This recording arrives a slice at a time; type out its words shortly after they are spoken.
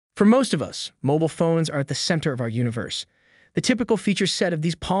For most of us, mobile phones are at the center of our universe. The typical feature set of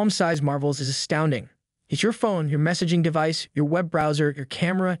these palm-sized marvels is astounding. It's your phone, your messaging device, your web browser, your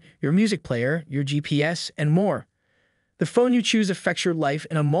camera, your music player, your GPS, and more. The phone you choose affects your life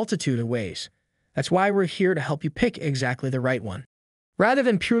in a multitude of ways. That's why we're here to help you pick exactly the right one. Rather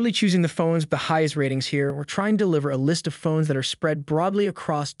than purely choosing the phones with the highest ratings here, we're trying to deliver a list of phones that are spread broadly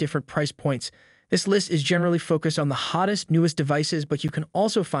across different price points. This list is generally focused on the hottest, newest devices, but you can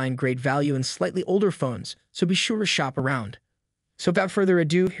also find great value in slightly older phones, so be sure to shop around. So without further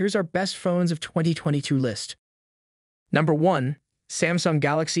ado, here's our best phones of 2022 list. Number 1. Samsung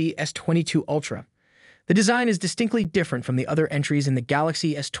Galaxy S22 Ultra. The design is distinctly different from the other entries in the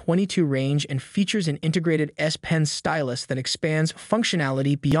Galaxy S22 range and features an integrated S Pen stylus that expands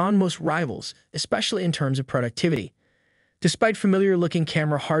functionality beyond most rivals, especially in terms of productivity. Despite familiar-looking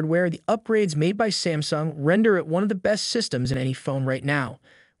camera hardware, the upgrades made by Samsung render it one of the best systems in any phone right now,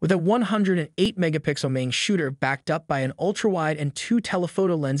 with a 108-megapixel main shooter backed up by an ultra-wide and 2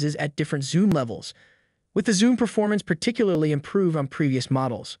 telephoto lenses at different zoom levels, with the zoom performance particularly improved on previous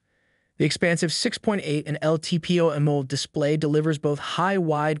models. The expansive 6.8 and LTPO AMOLED display delivers both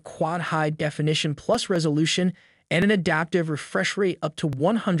high-wide quad-high definition plus resolution and an adaptive refresh rate up to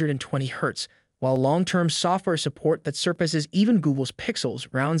 120 Hz, while long-term software support that surpasses even Google's Pixels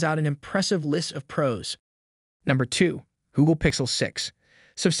rounds out an impressive list of pros. Number 2. Google Pixel 6.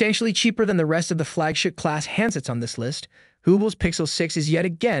 Substantially cheaper than the rest of the flagship class handsets on this list, Google's Pixel 6 is yet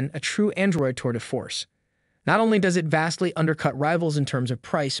again a true Android tour de force. Not only does it vastly undercut rivals in terms of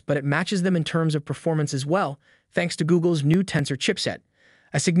price, but it matches them in terms of performance as well, thanks to Google's new Tensor chipset.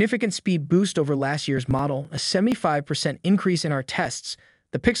 A significant speed boost over last year's model, a 75% increase in our tests.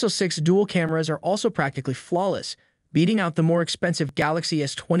 The Pixel 6 dual cameras are also practically flawless, beating out the more expensive Galaxy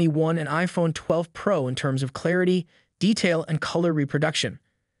S21 and iPhone 12 Pro in terms of clarity, detail, and color reproduction.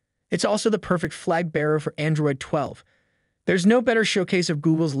 It's also the perfect flag bearer for Android 12. There's no better showcase of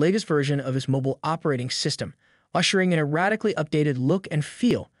Google's latest version of its mobile operating system, ushering in a radically updated look and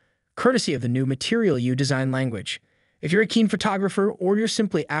feel, courtesy of the new Material You design language. If you're a keen photographer or you're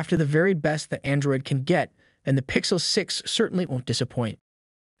simply after the very best that Android can get, then the Pixel 6 certainly won't disappoint.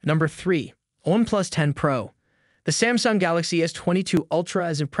 Number 3. OnePlus 10 Pro. The Samsung Galaxy S22 Ultra,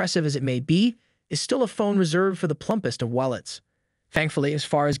 as impressive as it may be, is still a phone reserved for the plumpest of wallets. Thankfully, as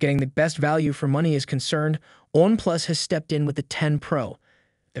far as getting the best value for money is concerned, OnePlus has stepped in with the 10 Pro,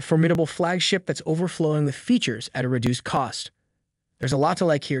 a formidable flagship that's overflowing with features at a reduced cost. There's a lot to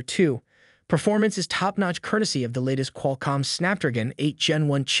like here, too. Performance is top-notch courtesy of the latest Qualcomm Snapdragon 8 Gen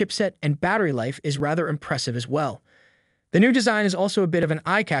 1 chipset, and battery life is rather impressive as well. The new design is also a bit of an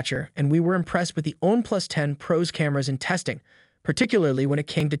eye-catcher, and we were impressed with the OnePlus 10 Pro's cameras in testing, particularly when it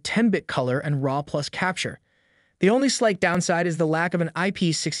came to 10-bit color and RAW plus capture. The only slight downside is the lack of an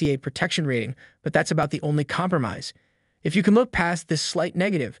IP68 protection rating, but that's about the only compromise. If you can look past this slight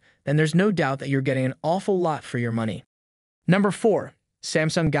negative, then there's no doubt that you're getting an awful lot for your money. Number 4.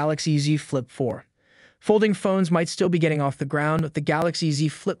 Samsung Galaxy Z Flip 4. Folding phones might still be getting off the ground, but the Galaxy Z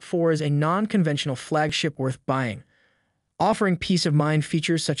Flip 4 is a non-conventional flagship worth buying. Offering peace-of-mind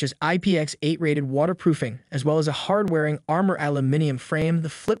features such as IPX8 rated waterproofing, as well as a hard-wearing armor aluminum frame, the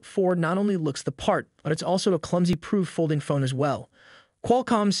Flip 4 not only looks the part, but it's also a clumsy-proof folding phone as well.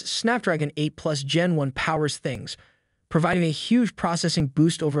 Qualcomm's Snapdragon 8 Plus Gen 1 powers things, providing a huge processing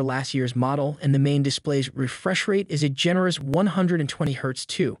boost over last year's model, and the main display's refresh rate is a generous 120 Hz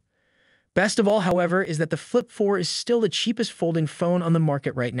too. Best of all, however, is that the Flip 4 is still the cheapest folding phone on the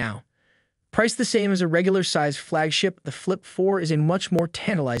market right now. Priced the same as a regular-sized flagship, the Flip 4 is a much more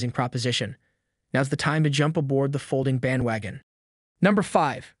tantalizing proposition. Now's the time to jump aboard the folding bandwagon. Number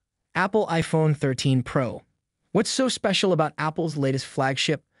 5. Apple iPhone 13 Pro. What's so special about Apple's latest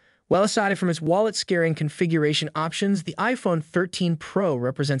flagship? Well, aside from its wallet-scaring configuration options, the iPhone 13 Pro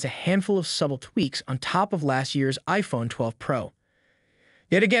represents a handful of subtle tweaks on top of last year's iPhone 12 Pro.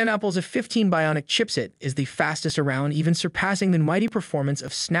 Yet again, Apple's A15 Bionic chipset is the fastest around, even surpassing the mighty performance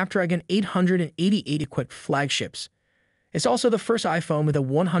of Snapdragon 888 equipped flagships. It's also the first iPhone with a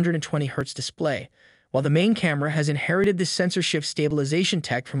 120 Hz display, while the main camera has inherited the sensor shift stabilization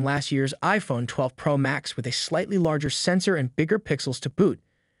tech from last year's iPhone 12 Pro Max with a slightly larger sensor and bigger pixels to boot.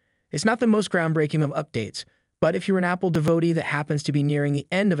 It's not the most groundbreaking of updates, but if you're an Apple devotee that happens to be nearing the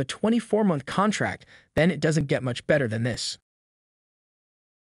end of a 24-month contract, then it doesn't get much better than this.